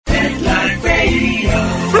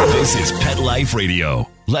This is Pet Life Radio.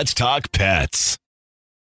 Let's talk pets.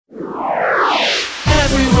 Everyone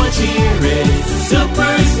cheer is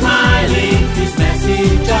Super Smiley. His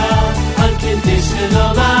message of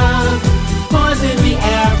unconditional love was in the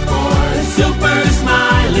air for Super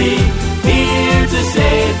Smiley. Here to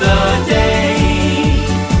save the day.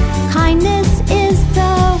 Kindness is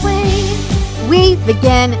the way. We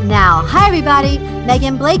begin now. Hi, everybody.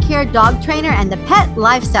 Megan Blake here, dog trainer and the pet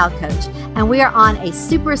lifestyle coach. And we are on a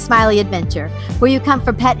Super Smiley adventure where you come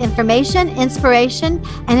for pet information, inspiration,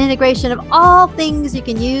 and integration of all things you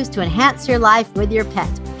can use to enhance your life with your pet.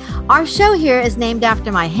 Our show here is named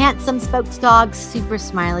after my handsome spokes dog, Super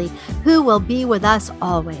Smiley, who will be with us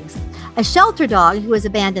always. A shelter dog who was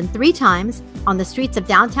abandoned 3 times on the streets of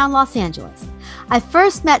downtown Los Angeles. I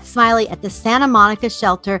first met Smiley at the Santa Monica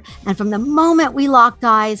shelter, and from the moment we locked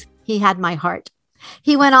eyes, he had my heart.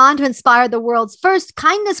 He went on to inspire the world's first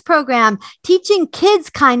kindness program, teaching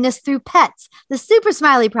kids kindness through pets, the Super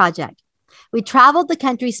Smiley Project. We traveled the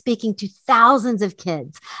country speaking to thousands of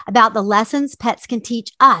kids about the lessons pets can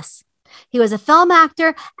teach us. He was a film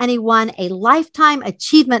actor, and he won a Lifetime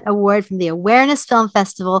Achievement Award from the Awareness Film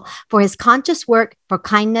Festival for his conscious work for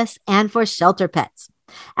kindness and for shelter pets.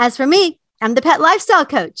 As for me, I'm the pet lifestyle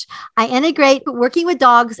coach. I integrate working with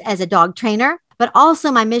dogs as a dog trainer, but also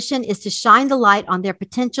my mission is to shine the light on their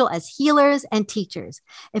potential as healers and teachers.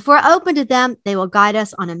 If we're open to them, they will guide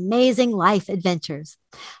us on amazing life adventures.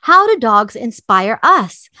 How do dogs inspire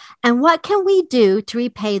us? And what can we do to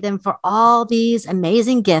repay them for all these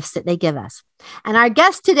amazing gifts that they give us? And our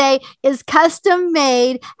guest today is custom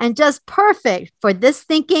made and just perfect for this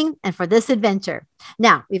thinking and for this adventure.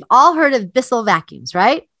 Now, we've all heard of Bissell vacuums,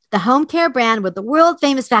 right? The home care brand with the world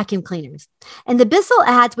famous vacuum cleaners. In the Bissell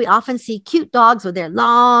ads, we often see cute dogs with their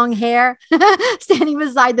long hair standing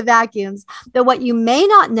beside the vacuums. But what you may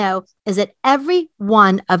not know is that every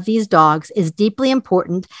one of these dogs is deeply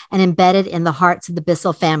important and embedded in the hearts of the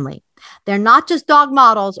Bissell family. They're not just dog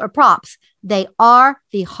models or props. They are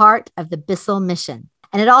the heart of the Bissell mission.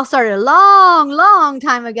 And it all started a long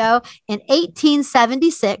time ago in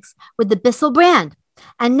 1876 with the Bissell brand.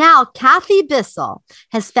 And now Cathy Bissell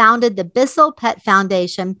has founded the Bissell Pet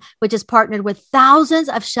Foundation, which has partnered with thousands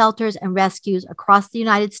of shelters and rescues across the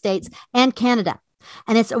United States and Canada.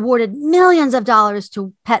 And it's awarded millions of dollars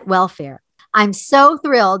to pet welfare. I'm so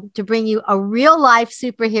thrilled to bring you a real life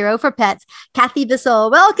superhero for pets, Cathy Bissell.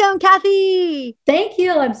 Welcome, Cathy. Thank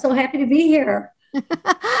you. I'm so happy to be here. And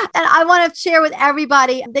I want to share with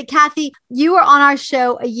everybody that, Cathy, you were on our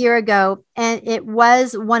show a year ago, and it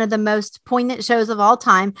was one of the most poignant shows of all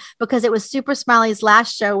time because it was Super Smiley's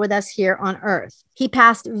last show with us here on Earth. He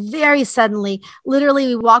passed very suddenly. Literally,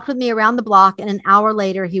 he walked with me around the block, and an hour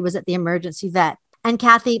later, he was at the emergency vet. And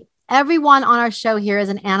Cathy, everyone on our show here is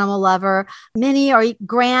an animal lover. Many are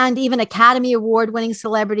grand, even Academy Award-winning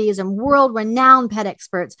celebrities and world-renowned pet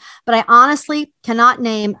experts. But I honestly cannot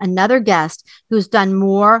name another guest who's done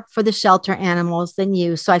more for the shelter animals than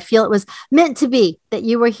you. So I feel it was meant to be that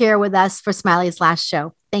you were here with us for Smiley's last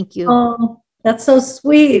show. Thank you. Oh, that's so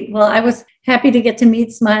sweet. Well, I was happy to get to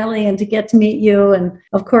meet Smiley and to get to meet you. And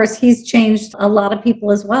of course, he's changed a lot of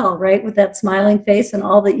people as well, right? With that smiling face and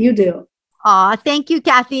all that you do. Aw, thank you,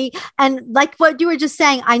 Cathy. And like what you were just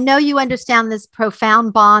saying, I know you understand this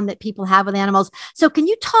profound bond that people have with animals. So can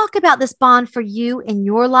you talk about this bond for you in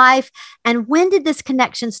your life? And when did this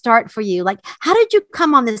connection start for you? Like, how did you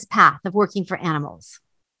come on this path of working for animals?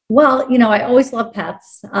 Well, I always love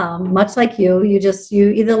pets, much like you. You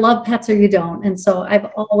either love pets or you don't. And so I've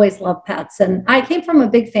always loved pets. And I came from a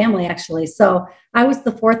big family, actually. So I was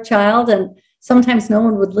the 4th child, and sometimes no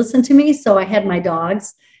one would listen to me. So I had my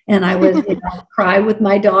dogs. And I would cry with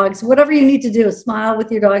my dogs, whatever you need to do, smile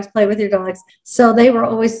with your dogs, play with your dogs. So they were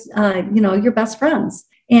always, your best friends.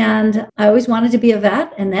 And I always wanted to be a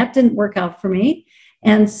vet, and that didn't work out for me.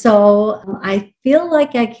 And so I feel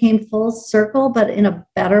like I came full circle, but in a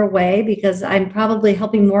better way, because I'm probably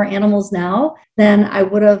helping more animals now than I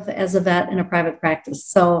would have as a vet in a private practice.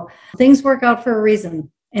 So things work out for a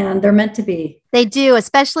reason. And they're meant to be. They do,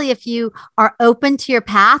 especially if you are open to your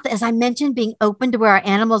path. As I mentioned, being open to where our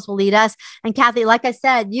animals will lead us. And Cathy, like I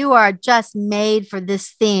said, you are just made for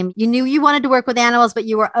this theme. You knew you wanted to work with animals, but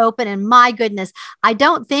you were open. And my goodness, I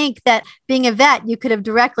don't think that being a vet, you could have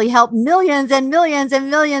directly helped millions and millions and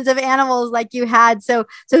millions of animals like you had. So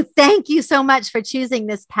thank you so much for choosing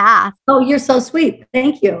this path. Oh, you're so sweet.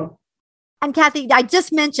 Thank you. And Cathy, I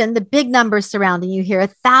just mentioned the big numbers surrounding you here,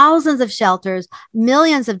 thousands of shelters,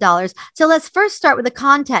 millions of dollars. So let's first start with the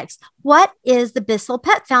context. What is the Bissell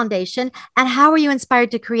Pet Foundation, and how were you inspired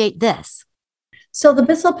to create this? So the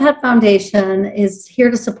Bissell Pet Foundation is here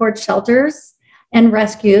to support shelters and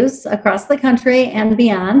rescues across the country and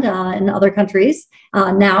beyond in other countries.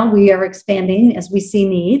 Now we are expanding as we see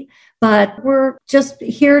need, but we're just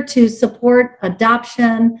here to support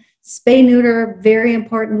adoption, spay neuter, very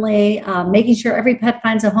importantly, making sure every pet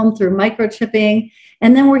finds a home through microchipping.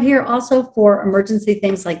 And then we're here also for emergency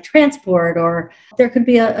things like transport, or there could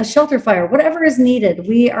be a shelter fire, whatever is needed.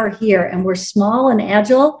 We are here, and we're small and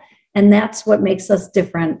agile, and that's what makes us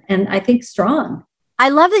different, and I think strong. I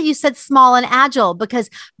love that you said small and agile because,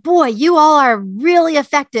 boy, you all are really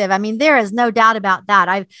effective. I mean, there is no doubt about that.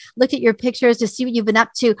 I've looked at your pictures to see what you've been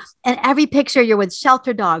up to. And every picture you're with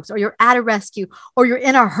shelter dogs, or you're at a rescue, or you're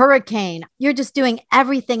in a hurricane. You're just doing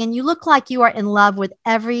everything. And you look like you are in love with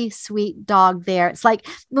every sweet dog there. It's like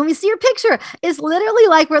when we see your picture, it's literally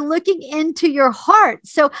like we're looking into your heart.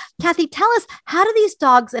 So, Cathy, tell us, how do these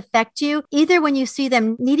dogs affect you, either when you see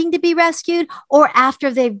them needing to be rescued or after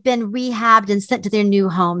they've been rehabbed and sent to their new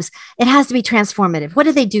homes? It has to be transformative. What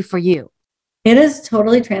do they do for you? It is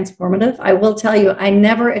totally transformative. I will tell you, I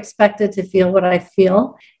never expected to feel what I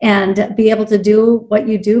feel and be able to do what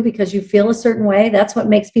you do because you feel a certain way. That's what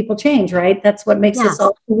makes people change, right? That's what makes us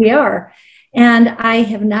all who we are. And I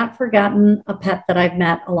have not forgotten a pet that I've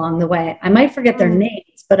met along the way. I might forget their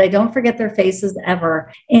names, but I don't forget their faces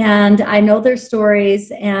ever. And I know their stories,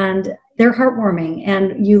 and they're heartwarming.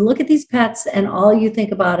 And you look at these pets and all you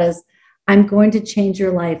think about is, I'm going to change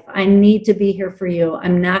your life. I need to be here for you.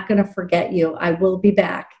 I'm not going to forget you. I will be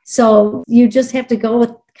back. So you just have to go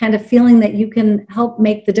with kind of feeling that you can help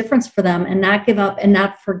make the difference for them and not give up and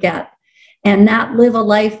not forget and not live a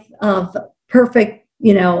life of perfect,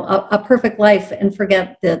 a perfect life and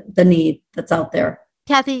forget the need that's out there.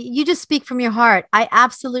 Cathy, you just speak from your heart. I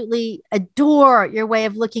absolutely adore your way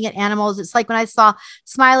of looking at animals. It's like when I saw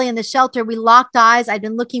Smiley in the shelter, we locked eyes. I'd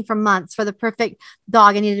been looking for months for the perfect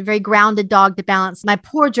dog. I needed a very grounded dog to balance. My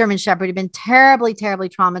poor German Shepherd had been terribly, terribly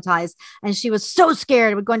traumatized, and she was so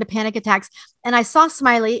scared, would go into panic attacks. And I saw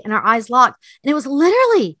Smiley and our eyes locked. And it was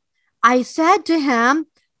literally, I said to him,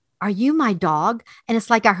 "Are you my dog?" And it's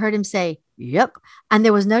like I heard him say, "Yep." And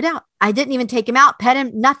there was no doubt. I didn't even take him out, pet him,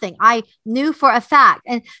 nothing. I knew for a fact.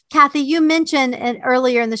 And Cathy, you mentioned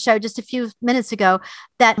earlier in the show, just a few minutes ago,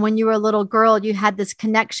 that when you were a little girl, you had this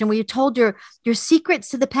connection where you told your secrets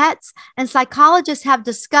to the pets. And psychologists have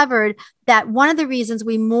discovered that one of the reasons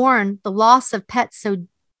we mourn the loss of pets so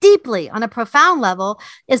deeply on a profound level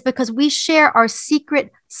is because we share our secret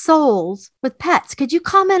souls with pets. Could you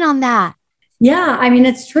comment on that? Yeah, I mean,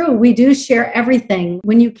 it's true. We do share everything.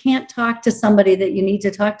 When you can't talk to somebody that you need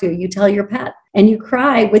to talk to, you tell your pet and you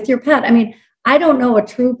cry with your pet. I mean, I don't know a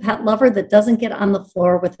true pet lover that doesn't get on the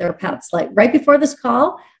floor with their pets. Like right before this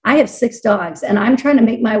call, I have 6 dogs and I'm trying to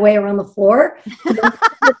make my way around the floor.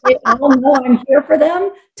 They all know I'm here for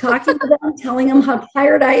them, talking to them, telling them how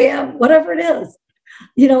tired I am, whatever it is.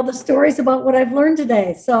 The stories about what I've learned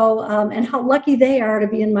today. So, and how lucky they are to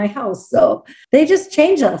be in my house. So they just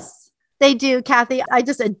change us. They do, Cathy. I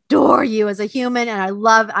just adore you as a human, and I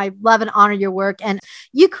love and honor your work. And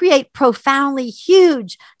you create profoundly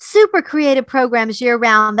huge, super creative programs year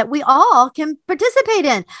round that we all can participate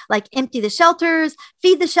in, like empty the shelters,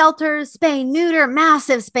 feed the shelters, spay neuter,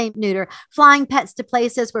 massive spay neuter, flying pets to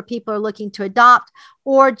places where people are looking to adopt,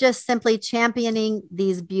 or just simply championing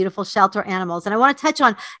these beautiful shelter animals. And I want to touch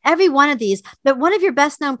on every one of these, but one of your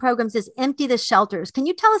best known programs is Empty the Shelters. Can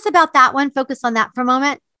you tell us about that one? Focus on that for a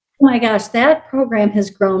moment. Oh my gosh, that program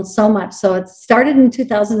has grown so much. So it started in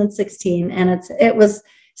 2016, and it was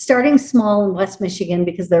starting small in West Michigan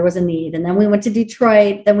because there was a need. And then we went to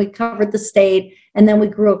Detroit, then we covered the state, and then we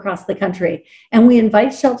grew across the country. And we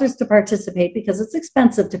invite shelters to participate because it's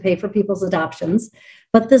expensive to pay for people's adoptions.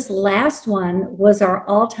 But this last one was our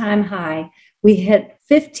all-time high. We hit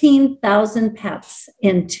 15,000 pets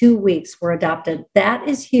in 2 weeks were adopted. That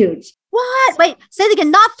is huge. What? Wait, say it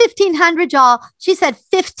again. Not 1,500, y'all. She said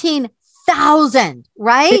 15,000,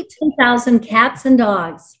 right? 15,000 cats and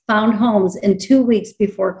dogs found homes in 2 weeks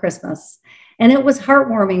before Christmas. And it was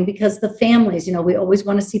heartwarming because the families, we always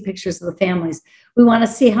want to see pictures of the families. We want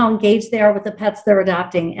to see how engaged they are with the pets they're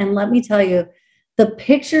adopting. And let me tell you, the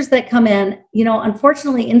pictures that come in,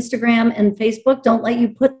 unfortunately, Instagram and Facebook don't let you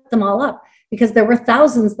put them all up, because there were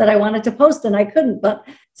thousands that I wanted to post and I couldn't, but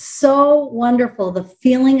so wonderful, the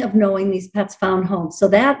feeling of knowing these pets found homes. So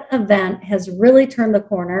that event has really turned the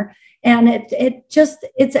corner, and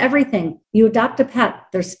it's everything. You adopt a pet,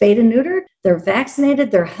 they're spayed and neutered, they're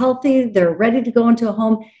vaccinated, they're healthy, they're ready to go into a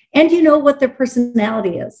home, and you know what their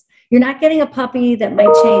personality is. You're not getting a puppy that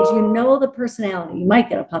might change. You know the personality. You might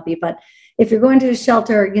get a puppy, but if you're going to a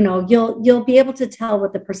shelter, you'll be able to tell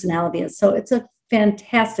what the personality is. So it's a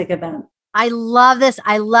fantastic event. I love this.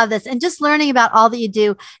 I love this. And just learning about all that you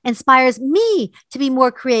do inspires me to be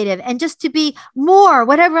more creative and just to be more,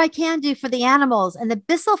 whatever I can do for the animals. And the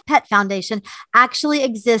Bissell Pet Foundation actually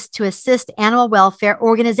exists to assist animal welfare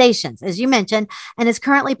organizations, as you mentioned, and is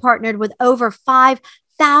currently partnered with over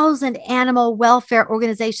 5,000 animal welfare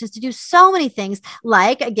organizations to do so many things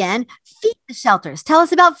like, again, feed the shelters. Tell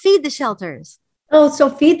us about Feed the Shelters. Oh, so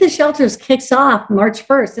Feed the Shelters kicks off March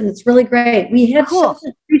 1st, and it's really great. We had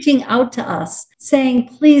shelters reaching out to us saying,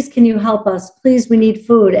 please, can you help us? Please, we need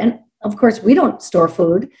food. And of course, we don't store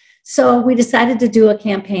food. So we decided to do a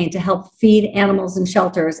campaign to help feed animals in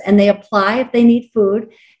shelters. And they apply if they need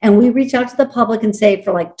food. And we reach out to the public and say,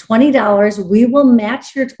 for like $20, we will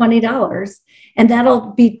match your $20. And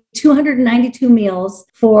that'll be 292 meals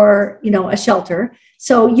for, a shelter.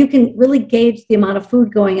 So you can really gauge the amount of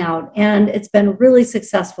food going out. And it's been really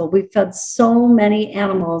successful. We've fed so many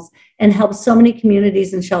animals and helped so many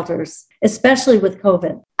communities and shelters, especially with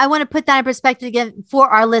COVID. I want to put that in perspective again for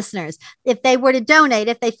our listeners. If they were to donate,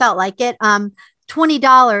 if they felt like it,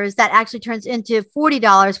 $20, that actually turns into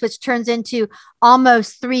 $40, which turns into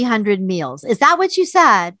almost 300 meals. Is that what you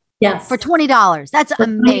said? Yes. For $20. That's for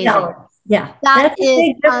amazing. $20. Yeah. That's a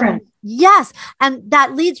big difference. Yes. And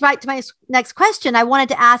that leads right to my next question. I wanted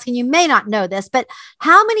to ask, and you may not know this, but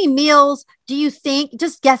how many meals do you think,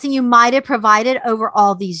 just guessing, you might have provided over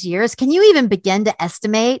all these years? Can you even begin to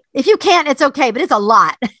estimate? If you can't, it's okay, but it's a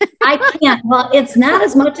lot. I can't. Well, it's not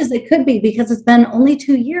as much as it could be because it's been only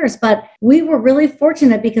 2 years, but we were really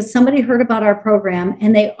fortunate because somebody heard about our program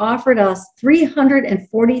and they offered us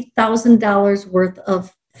 $340,000 worth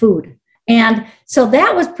of food. And so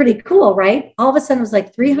that was pretty cool, right? All of a sudden it was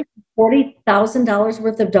like $340,000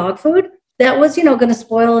 worth of dog food. That was, going to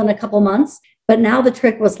spoil in a couple months. But now the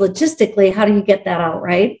trick was logistically, how do you get that out,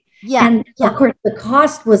 right? Yeah. And of course, the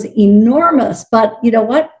cost was enormous. But you know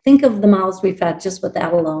what? Think of the mouths we've had just with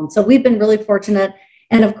that alone. So we've been really fortunate.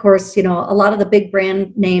 And of course, a lot of the big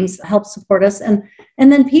brand names help support us. And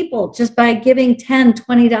then people, just by giving $10,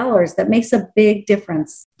 $20, that makes a big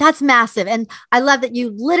difference. That's massive. And I love that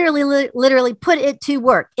you literally put it to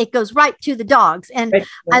work. It goes right to the dogs. And right.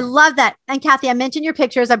 I love that. And Cathy, I mentioned your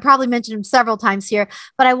pictures. I probably mentioned them several times here,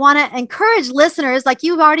 but I want to encourage listeners like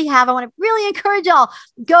you already have. I want to really encourage y'all,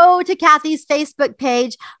 go to Cathy's Facebook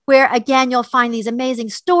page where, again, you'll find these amazing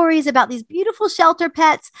stories about these beautiful shelter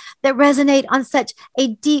pets that resonate on such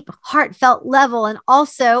a deep, heartfelt level. And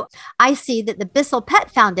also, I see that the Bissell Pet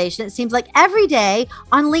Foundation, it seems like every day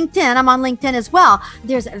on LinkedIn, I'm on LinkedIn as well,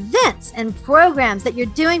 there's events and programs that you're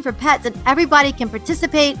doing for pets, and everybody can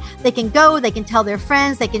participate. They can go, they can tell their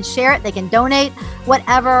friends, they can share it, they can donate,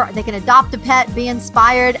 whatever. They can adopt a pet, be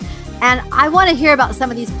inspired. And I want to hear about some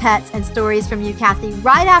of these pets and stories from you, Cathy,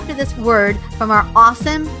 right after this word from our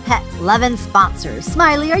awesome pet loving sponsors.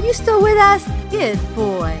 Smiley, are you still with us? Good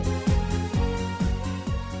boy.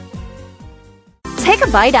 Take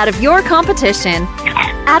a bite out of your competition.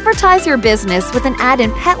 Advertise your business with an ad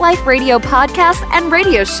in Pet Life Radio podcasts and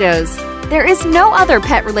radio shows. There is no other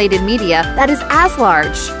pet-related media that is as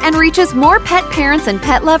large and reaches more pet parents and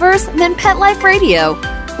pet lovers than Pet Life Radio.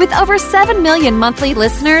 With over 7 million monthly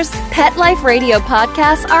listeners, Pet Life Radio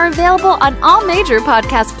podcasts are available on all major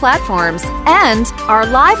podcast platforms. And our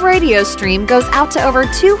live radio stream goes out to over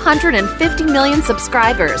 250 million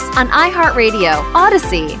subscribers on iHeartRadio,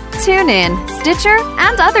 Odyssey, TuneIn, Stitcher,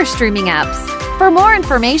 and other streaming apps. For more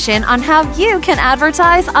information on how you can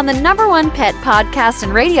advertise on the #1 pet podcast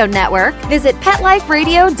and radio network, visit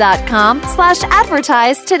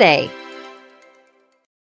PetLifeRadio.com/advertise today.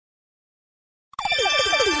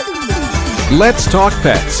 Let's Talk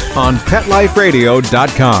Pets on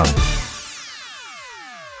PetLifeRadio.com.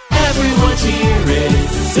 Everyone cheering,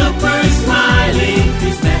 Super Smiley,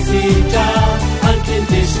 his message of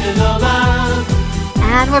unconditional love.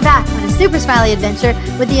 And we're back on a Super Smiley adventure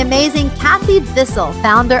with the amazing Cathy Bissell,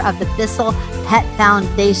 founder of the Bissell Pet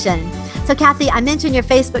Foundation. So Cathy, I mentioned your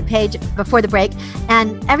Facebook page before the break,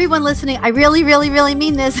 and everyone listening, I really, really, really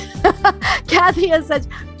mean this. Cathy has such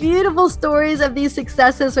beautiful stories of these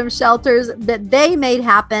successes from shelters that they made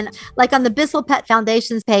happen. Like on the Bissell Pet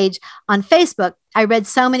Foundation's page on Facebook, I read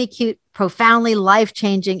so many cute, profoundly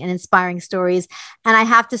life-changing and inspiring stories. And I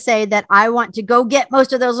have to say that I want to go get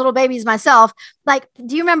most of those little babies myself. Like,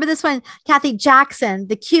 do you remember this one? Cathy, Jackson,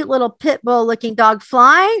 the cute little pit bull looking dog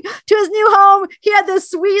flying to his new home. He had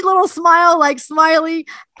this sweet little smile like Smiley.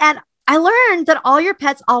 And I learned that all your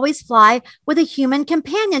pets always fly with a human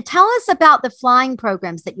companion. Tell us about the flying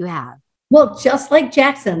programs that you have. Well, just like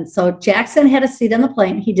Jackson. So Jackson had a seat on the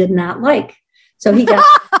plane he did not like. So he got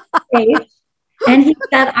And he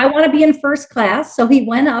said, I want to be in first class. So he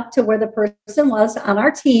went up to where the person was on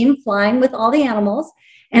our team flying with all the animals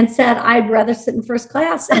and said, I'd rather sit in first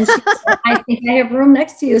class. And she said, I think I have room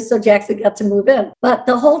next to you. So Jackson got to move in. But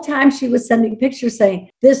the whole time she was sending pictures saying,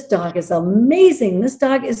 this dog is amazing. This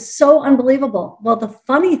dog is so unbelievable. Well, the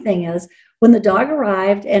funny thing is, when the dog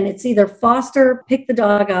arrived, and it's either Foster picked the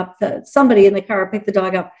dog up, somebody in the car picked the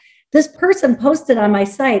dog up. This person posted on my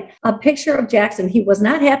site a picture of Jackson. He was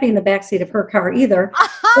not happy in the backseat of her car either.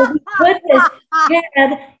 So he put his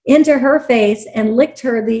head into her face and licked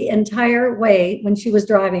her the entire way when she was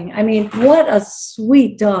driving. I mean, what a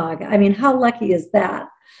sweet dog. I mean, how lucky is that?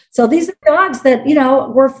 So these are dogs that,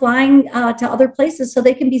 we're flying to other places so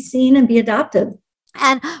they can be seen and be adopted.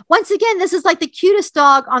 And once again, this is like the cutest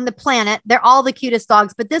dog on the planet. They're all the cutest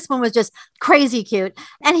dogs, but this one was just crazy cute.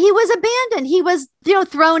 And he was abandoned. He was,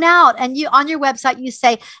 thrown out. And you, on your website, you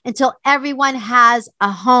say, until everyone has a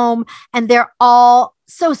home, and they're all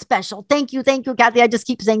so special. Thank you, Cathy. I just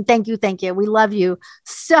keep saying thank you. We love you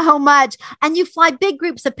so much. And you fly big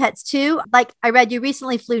groups of pets too. Like I read, you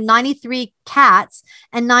recently flew 93 cats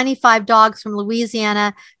and 95 dogs from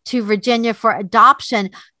Louisiana to Virginia for adoption.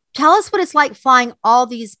 Tell us what it's like flying all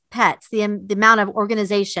these pets, the amount of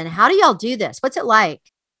organization. How do y'all do this? What's it like?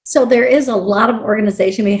 So there is a lot of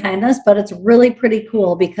organization behind this, but it's really pretty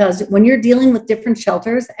cool because when you're dealing with different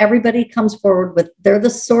shelters, everybody comes forward they're the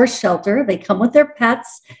source shelter. They come with their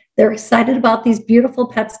pets. They're excited about these beautiful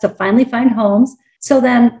pets to finally find homes. So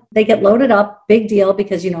then they get loaded up, big deal,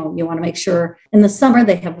 because, you want to make sure in the summer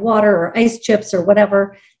they have water or ice chips or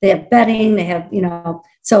whatever. They have bedding, they have,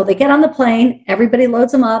 so they get on the plane, everybody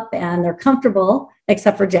loads them up and they're comfortable,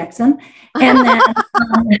 except for Jackson. And then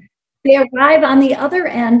they arrive on the other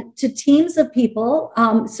end to teams of people.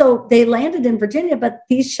 So they landed in Virginia, but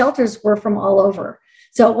these shelters were from all over.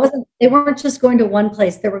 So they weren't just going to one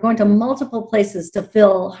place. They were going to multiple places to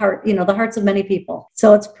fill the hearts of many people.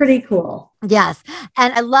 So it's pretty cool. Yes.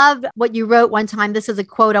 And I love what you wrote one time. This is a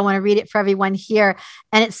quote. I want to read it for everyone here.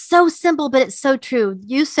 And it's so simple, but it's so true.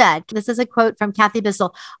 You said, this is a quote from Cathy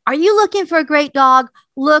Bissell. Are you looking for a great dog?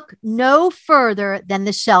 Look no further than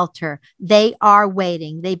the shelter. They are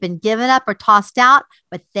waiting. They've been given up or tossed out,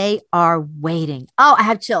 but they are waiting. Oh, I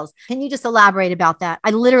have chills. Can you just elaborate about that? I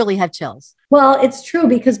literally have chills. Well, it's true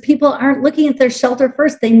because people aren't looking at their shelter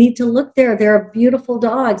first. They need to look there. They're beautiful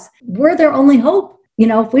dogs. We're their only hope.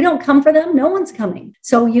 If we don't come for them, no one's coming.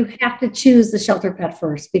 So you have to choose the shelter pet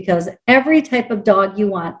first because every type of dog you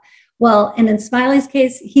want. Well, and in Smiley's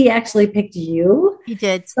case, he actually picked you. He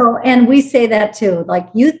did. So, and we say that too. Like,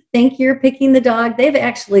 you think you're picking the dog, they've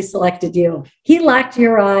actually selected you. He locked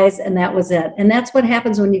your eyes and that was it. And that's what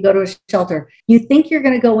happens when you go to a shelter. You think you're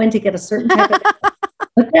going to go in to get a certain type of dog,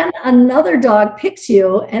 but then another dog picks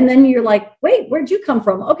you and then you're like, wait, where'd you come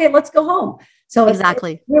from? Okay, let's go home. So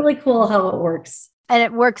exactly. It's really cool how it works. And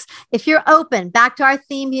it works. If you're open, back to our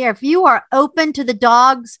theme here, if you are open to the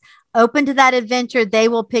dogs, open to that adventure, they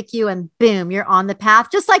will pick you and boom, you're on the path.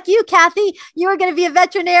 Just like you, Cathy, you are going to be a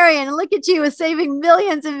veterinarian and look at you with saving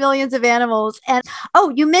millions and millions of animals. And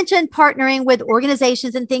you mentioned partnering with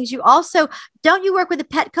organizations and things. You also, don't you work with the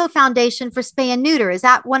Petco Foundation for Spay and Neuter? Is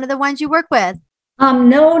that one of the ones you work with?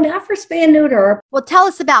 No, not for spay and neuter. Well, tell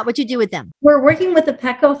us about what you do with them. We're working with the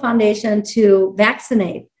Petco Foundation to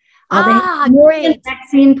vaccinate. They have a great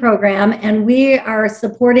vaccine program, and we are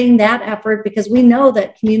supporting that effort because we know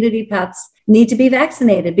that community pets need to be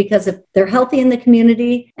vaccinated because if they're healthy in the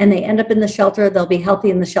community and they end up in the shelter, they'll be healthy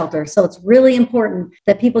in the shelter. So it's really important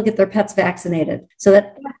that people get their pets vaccinated so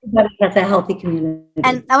that everybody has a healthy community.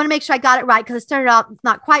 And I want to make sure I got it right because it started out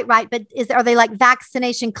not quite right, but are they like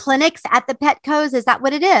vaccination clinics at the Petcos? Is that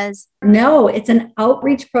what it is? No, it's an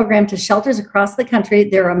outreach program to shelters across the country.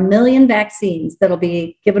 There are 1 million vaccines that'll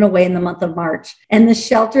be given away in the month of March. And the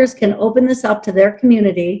shelters can open this up to their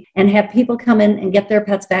community and have people come in and get their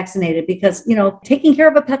pets vaccinated because, taking care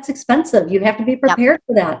of a pet's expensive. You have to be prepared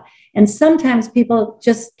for that. And sometimes people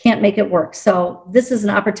just can't make it work. So this is an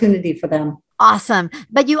opportunity for them. Awesome.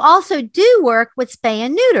 But you also do work with spay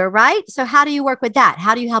and neuter, right? So how do you work with that?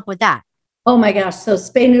 How do you help with that? Oh my gosh. So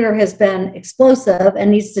spay neuter has been explosive and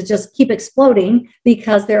needs to just keep exploding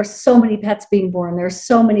because there are so many pets being born. There's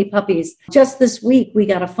so many puppies. Just this week, we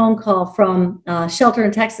got a phone call from a shelter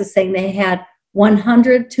in Texas saying they had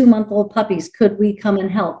 100 2-month-old puppies. Could we come and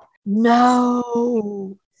help?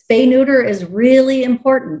 No. Spay neuter is really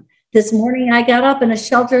important. This morning I got up and a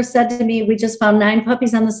shelter said to me, we just found 9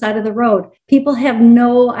 puppies on the side of the road. People have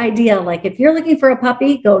no idea. Like if you're looking for a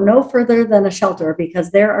puppy, go no further than a shelter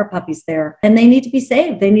because there are puppies there and they need to be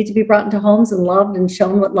saved. They need to be brought into homes and loved and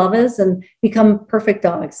shown what love is and become perfect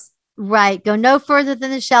dogs. Right. Go no further than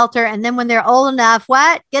the shelter. And then when they're old enough,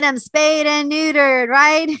 what? Get them spayed and neutered,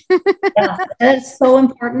 right? Yeah, that's so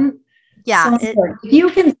important. Yeah. So important. If you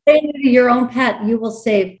can spay neuter your own pet, you will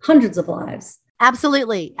save hundreds of lives.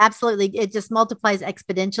 Absolutely. Absolutely. It just multiplies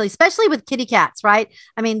exponentially, especially with kitty cats, right?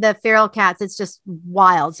 I mean, the feral cats, it's just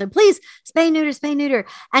wild. So please spay, neuter, spay, neuter.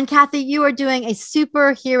 And Cathy, you are doing a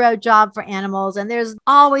superhero job for animals. And there's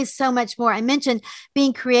always so much more. I mentioned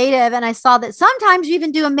being creative. And I saw that sometimes you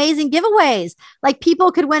even do amazing giveaways. Like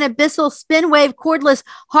people could win a Bissell Spin Wave cordless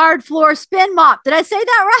hard floor spin mop. Did I say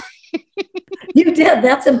that right? You did.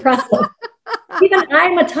 That's impressive. Even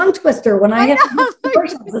I'm a tongue twister when I have to do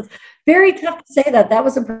commercials. It's very tough to say that. That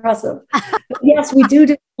was impressive. But yes, we do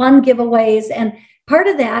fun giveaways. And part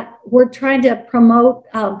of that, we're trying to promote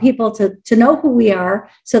people to know who we are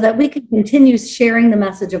so that we can continue sharing the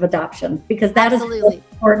message of adoption, because that is an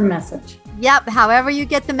important message. Yep. However you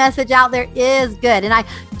get the message out there is good. And I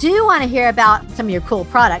do want to hear about some of your cool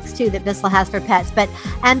products too that Bissell has for pets.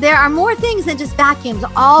 And there are more things than just vacuums,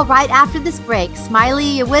 all right after this break. Smiley,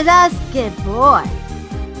 you with us? Good boy.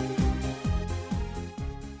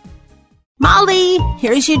 Molly,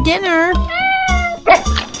 here's your dinner.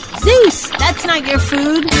 Zeus, that's not your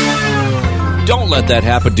food. Don't let that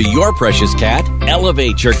happen to your precious cat.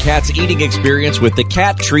 Elevate your cat's eating experience with the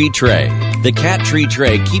Cat Tree Tray. The Cat Tree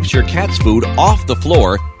Tray keeps your cat's food off the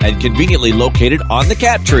floor and conveniently located on the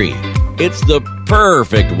cat tree. It's the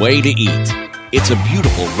perfect way to eat. It's a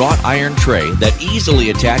beautiful wrought iron tray that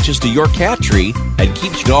easily attaches to your cat tree and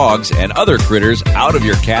keeps dogs and other critters out of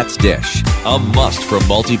your cat's dish. A must for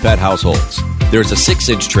multi-pet households. There's a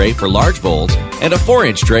 6-inch tray for large bowls and a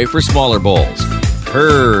 4-inch tray for smaller bowls.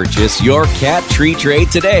 Purchase your Cat Tree Tray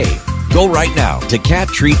today. Go right now to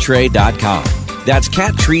cattreetray.com. That's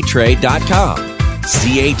cattreetray.com.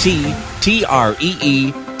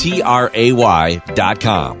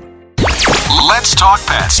 cattreetray.com. Let's talk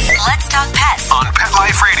pets Let's talk pets on Pet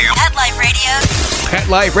Life Radio. Pet Life Radio.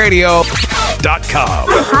 PetLifeRadio.com.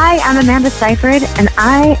 Hi, I'm Amanda Seyfried, and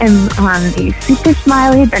I am on a Super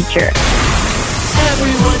Smiley adventure.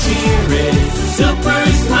 Everyone's here is Super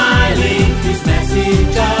Smiley. His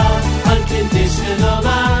message of unconditional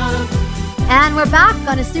love. And we're back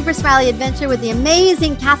on a Super Smiley adventure with the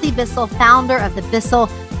amazing Cathy Bissell, founder of the Bissell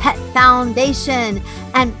Pet Foundation.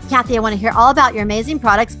 And Cathy, I want to hear all about your amazing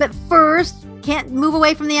products. But first, can't move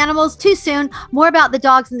away from the animals too soon. More about the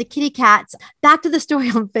dogs and the kitty cats. Back to the story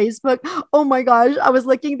on Facebook. Oh my gosh, I was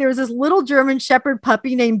looking. There was this little German Shepherd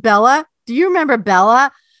puppy named Bella. Do you remember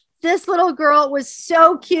Bella? This little girl was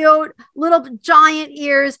so cute, little giant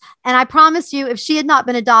ears. And I promise you, if she had not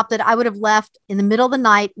been adopted, I would have left in the middle of the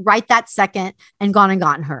night, right that second, and gone and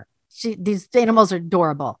gotten her. These animals are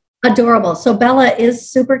adorable. Adorable. So Bella is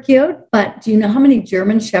super cute, but do you know how many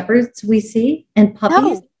German Shepherds we see and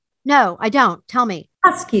puppies? No, I don't. Tell me.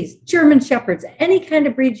 Huskies, German Shepherds, any kind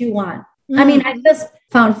of breed you want. I mean, I just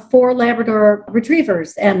found 4 Labrador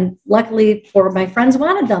retrievers, and luckily 4 of my friends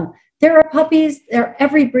wanted them. There are puppies, there are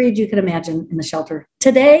every breed you can imagine in the shelter.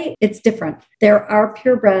 Today, it's different. There are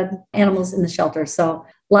purebred animals in the shelter. So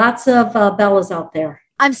lots of Bellas out there.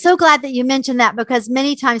 I'm so glad that you mentioned that, because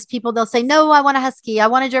many times people, they'll say, no, I want a Husky. I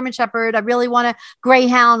want a German Shepherd. I really want a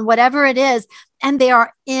Greyhound, whatever it is. And they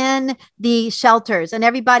are in the shelters. And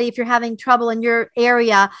everybody, if you're having trouble in your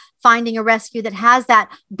area finding a rescue that has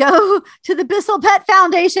that, go to the Bissell Pet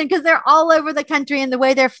Foundation, because they're all over the country, and the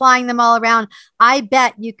way they're flying them all around, I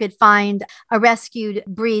bet you could find a rescued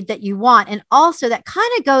breed that you want. And also that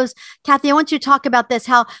kind of goes, Cathy, I want you to talk about this,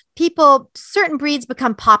 how certain breeds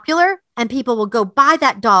become popular and people will go buy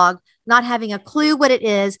that dog, not having a clue what it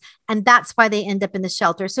is. And that's why they end up in the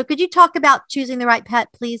shelter. So could you talk about choosing the right pet,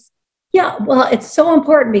 please? Yeah, well, it's so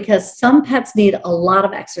important because some pets need a lot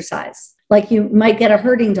of exercise. Like you might get a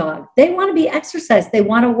herding dog. They want to be exercised. They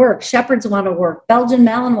want to work. Shepherds want to work. Belgian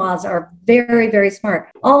Malinois are very, very smart.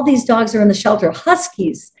 All these dogs are in the shelter.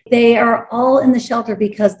 Huskies, they are all in the shelter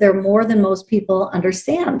because they're more than most people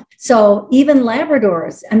understand. So even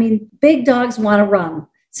Labradors, I mean, big dogs want to run.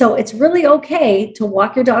 So it's really okay to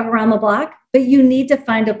walk your dog around the block, but you need to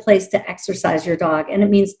find a place to exercise your dog. And it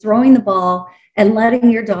means throwing the ball and letting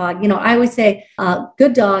your dog, I always say a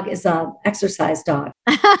good dog is an exercise dog.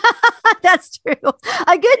 That's true.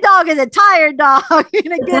 A good dog is a tired dog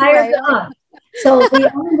in a good tired way. Dog. So the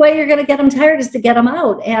only way you're going to get them tired is to get them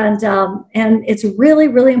out. And it's really,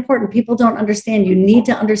 really important. People don't understand. You need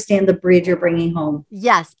to understand the breed you're bringing home.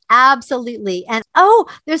 Yes, absolutely. And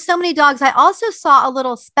there's so many dogs. I also saw a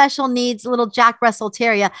little special needs, little Jack Russell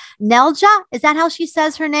Terrier, Nelja. Is that how she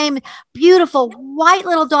says her name? Beautiful white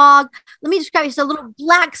little dog. Let me describe it. It's a little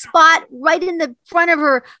black spot right in the front of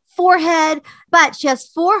her forehead, but she has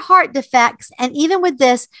 4 heart defects. And even with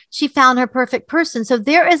this, she found her perfect person. So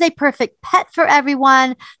there is a perfect pet for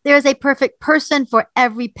everyone. There is a perfect person for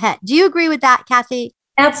every pet. Do you agree with that, Cathy?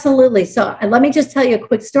 Absolutely. So let me just tell you a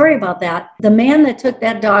quick story about that. The man that took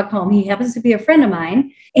that dog home, he happens to be a friend of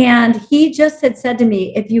mine. And he just had said to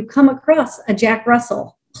me, if you come across a Jack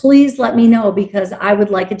Russell, please let me know because I would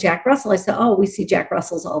like a Jack Russell. I said, oh, we see Jack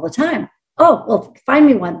Russells all the time. Oh, well, find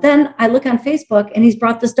me one. Then I look on Facebook and he's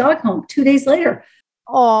brought this dog home 2 days later.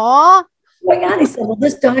 Aw. Oh my God. He said, well,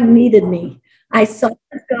 this dog needed me. I saw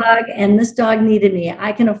this dog and this dog needed me.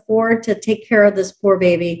 I can afford to take care of this poor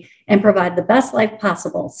baby and provide the best life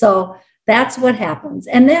possible. So that's what happens.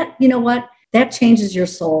 And that, you know what? That changes your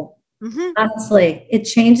soul. Mm-hmm. Honestly, it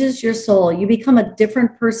changes your soul. You become a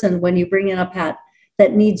different person when you bring in a pet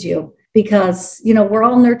that needs you. Because, we're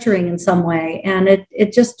all nurturing in some way, and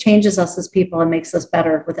it just changes us as people and makes us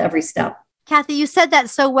better with every step. Cathy, you said that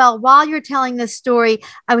so well. While you're telling this story,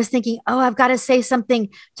 I was thinking, I've got to say something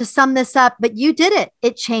to sum this up, but you did it.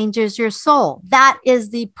 It changes your soul. That is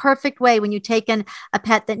the perfect way when you take in a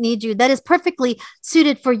pet that needs you, that is perfectly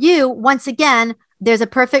suited for you. Once again, there's a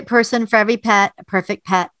perfect person for every pet, a perfect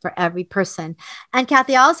pet for every person. And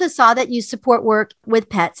Cathy, I also saw that you support work with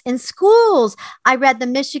pets in schools. I read the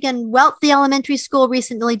Michigan Wealthy Elementary School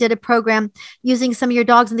recently did a program using some of your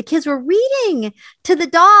dogs, and the kids were reading to the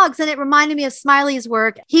dogs. And it reminded me of Smiley's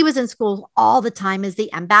work. He was in school all the time as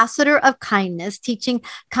the ambassador of kindness, teaching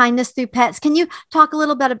kindness through pets. Can you talk a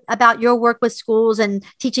little bit about your work with schools and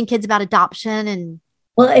teaching kids about adoption and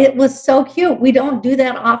Well, it was so cute. We don't do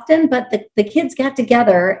that often, but the kids got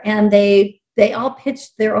together and they all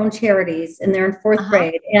pitched their own charities, and they're in 4th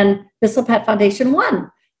grade. And Bissell Pet Foundation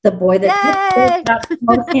won. The boy that got the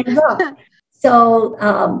most hands up. So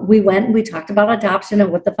we went and we talked about adoption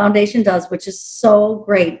and what the foundation does, which is so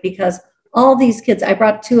great because all these kids, I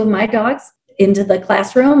brought 2 of my dogs into the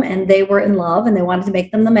classroom and they were in love and they wanted to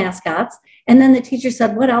make them the mascots. And then the teacher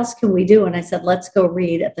said, what else can we do? And I said, let's go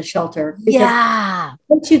read at the shelter. Because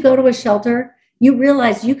once you go to a shelter, you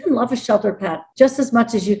realize you can love a shelter pet just as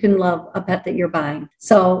much as you can love a pet that you're buying.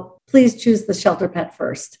 So please choose the shelter pet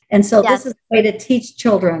first. And so this is a way to teach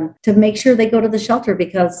children to make sure they go to the shelter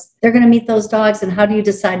because they're going to meet those dogs. And how do you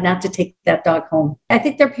decide not to take that dog home? I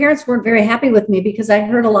think their parents weren't very happy with me because I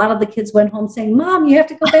heard a lot of the kids went home saying, Mom, you have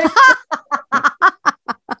to go back.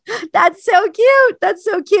 That's so cute. That's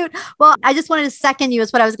so cute. Well, I just wanted to second you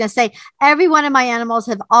is what I was going to say. Every one of my animals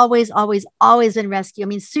have always, always, always been rescued. I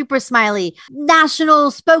mean, Super Smiley,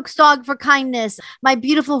 national spokes dog for kindness, my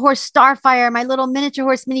beautiful horse Starfire, my little miniature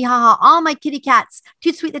horse Minnehaha, all my kitty cats.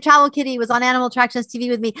 Toot Sweet the Travel Kitty was on Animal Attractions TV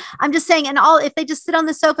with me. I'm just saying, and if they just sit on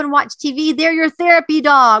the sofa and watch TV, they're your therapy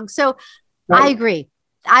dog. So I agree.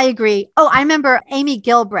 Oh, I remember Amy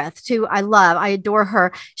Gilbreth, who I adore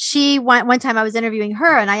her. She one time I was interviewing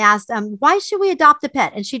her and I asked, why should we adopt a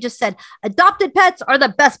pet? And she just said, adopted pets are the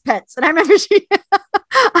best pets. And I remember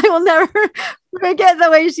I will never forget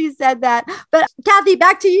the way she said that. But Cathy,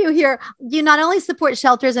 back to you here. You not only support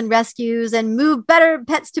shelters and rescues and move better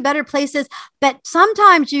pets to better places, but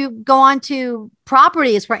sometimes you go on to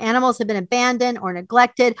properties where animals have been abandoned or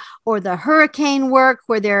neglected, or the hurricane work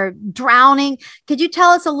where they're drowning. Could you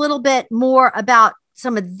tell us a little bit more about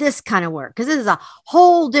some of this kind of work? Because this is a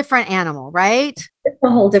whole different animal, right? It's a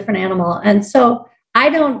whole different animal. And so I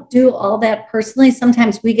don't do all that personally.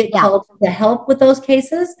 Sometimes we get called to help with those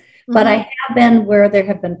cases, but I have been where there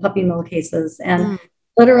have been puppy mill cases. And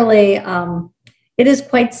literally, it is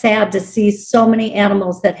quite sad to see so many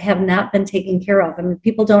animals that have not been taken care of. I mean,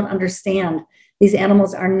 people don't understand. These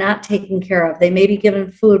animals are not taken care of. They may be given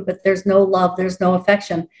food, but there's no love, there's no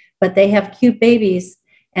affection. But they have cute babies,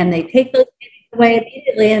 and they take those babies away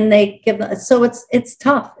immediately, and they give them. So it's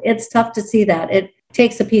tough. It's tough to see that. It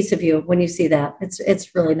takes a piece of you when you see that.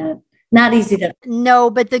 It's really not easy to. No,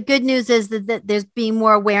 but the good news is that there's being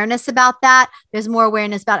more awareness about that. There's more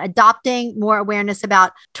awareness about adopting, more awareness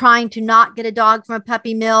about trying to not get a dog from a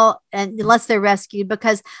puppy mill and unless they're rescued,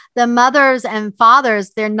 because the mothers and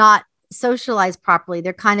fathers, they're not socialized properly.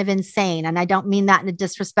 They're kind of insane. And I don't mean that in a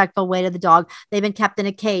disrespectful way to the dog. They've been kept in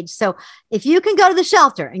a cage. So if you can go to the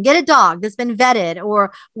shelter and get a dog that's been vetted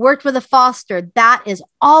or worked with a foster, that is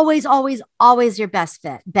always, always, always your best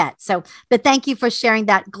bet. So, but thank you for sharing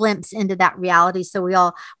that glimpse into that reality. So we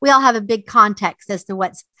all have a big context as to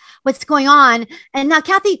what's going on. And now,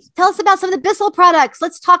 Cathy, tell us about some of the Bissell products.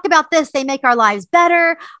 Let's talk about this. They make our lives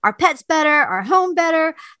better, our pets better, our home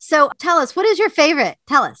better. So tell us, what is your favorite?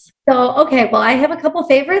 Tell us. So, okay, well, I have a couple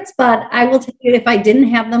favorites, but I will tell you, if I didn't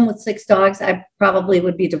have them with 6 dogs, I probably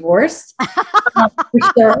would be divorced.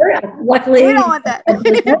 For sure. Luckily, we don't want that.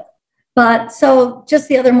 But so just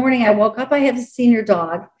the other morning, I woke up, I have a senior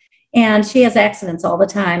dog, and she has accidents all the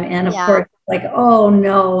time. And of course, like, oh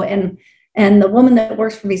no. And the woman that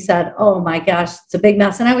works for me said, oh my gosh, it's a big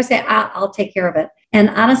mess. And I always say, I'll take care of it. And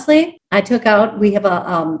honestly, we have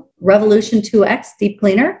a Revolution 2X deep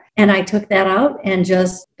cleaner, and I took that out and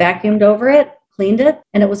just vacuumed over it, cleaned it,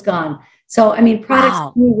 and it was gone. So, I mean,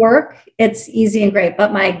 products do work. It's easy and great.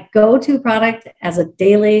 But my go-to product as a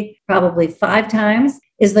daily, probably 5 times,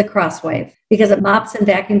 is the Crosswave, because it mops and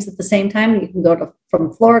vacuums at the same time. You can go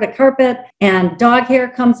from floor to carpet, and dog hair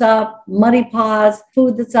comes up, muddy paws,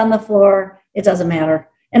 food that's on the floor. It doesn't matter.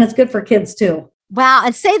 And it's good for kids too. Wow.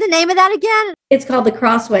 And say the name of that again. It's called the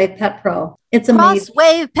Crosswave Pet Pro. It's amazing.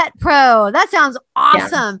 Crosswave Pet Pro. That sounds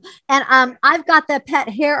awesome. Yeah. And I've got the pet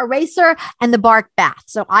hair eraser and the bark bath.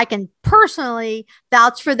 So I can personally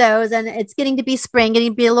vouch for those. And it's getting to be spring,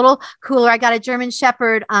 getting to be a little cooler. I got a German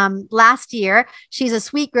Shepherd last year. She's a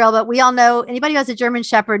sweet girl, but we all know, anybody who has a German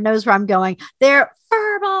Shepherd knows where I'm going. They're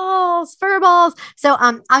fur balls. So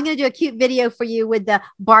I'm going to do a cute video for you with the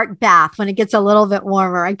bark bath when it gets a little bit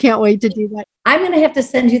warmer. I can't wait to do that. I'm going to have to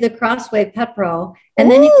send you the Crosswave Pet Pro,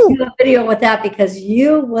 and then you can do a video with that, because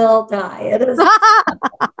you will die. It is.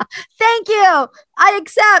 Thank you. I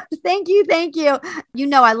accept. Thank you. You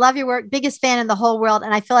know, I love your work. Biggest fan in the whole world.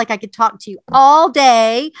 And I feel like I could talk to you all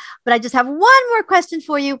day, but I just have one more question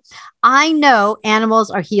for you. I know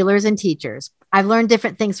animals are healers and teachers. I've learned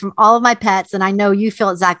different things from all of my pets, and I know you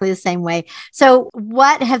feel exactly the same way. So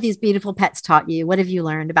what have these beautiful pets taught you? What have you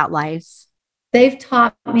learned about life? They've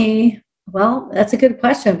taught me, well, that's a good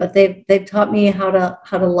question, but they've taught me how to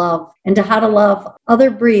love, and how to love other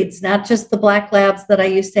breeds, not just the black labs that I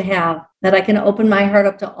used to have, that I can open my heart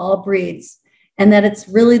up to all breeds, and that it's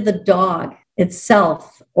really the dog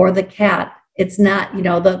itself or the cat. It's not,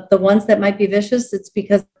 the ones that might be vicious, it's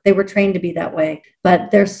because they were trained to be that way.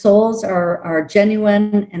 But their souls are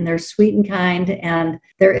genuine, and they're sweet and kind. And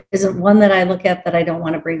there isn't one that I look at that I don't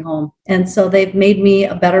want to bring home. And so they've made me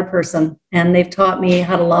a better person, and they've taught me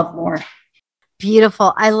how to love more.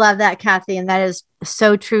 Beautiful. I love that, Cathy. And that is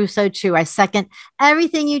so true. So true. I second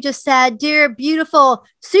everything you just said. Dear, beautiful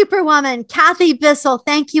superwoman, Cathy Bissell,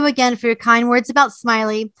 thank you again for your kind words about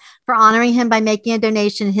Smiley, for honoring him by making a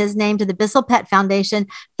donation in his name to the Bissell Pet Foundation.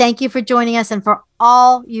 Thank you for joining us, and for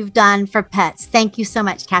all you've done for pets. Thank you so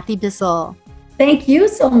much, Cathy Bissell. Thank you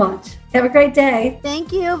so much. Have a great day.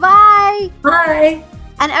 Thank you. Bye. Bye.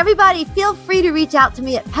 And everybody, feel free to reach out to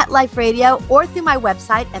me at Pet Life Radio, or through my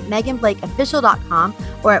website at meganblakeofficial.com,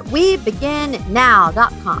 or at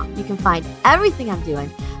webeginnow.com. You can find everything I'm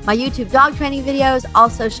doing, my YouTube dog training videos, all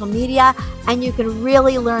social media, and you can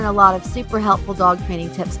really learn a lot of super helpful dog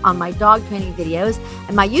training tips on my dog training videos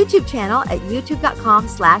and my YouTube channel at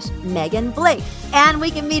youtube.com/meganblake. And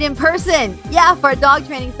we can meet in person, for a dog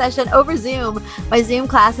training session over Zoom. My Zoom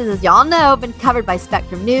classes, as y'all know, have been covered by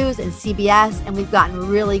Spectrum News and CBS, and we've gotten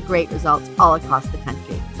really great results all across the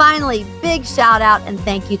country. Finally, big shout out and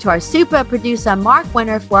thank you to our super producer, Mark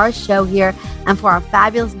Winter, for our show here, and for our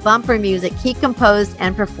fabulous bumper music he composed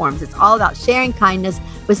and performs. It's all about sharing kindness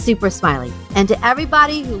with Super Smiley. And to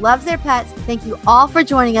everybody who loves their pets, thank you all for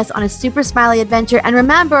joining us on a Super Smiley adventure. And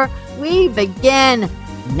remember, we begin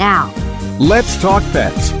now. Let's Talk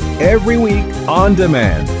Pets, every week on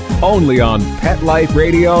demand, only on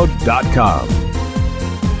PetLifeRadio.com.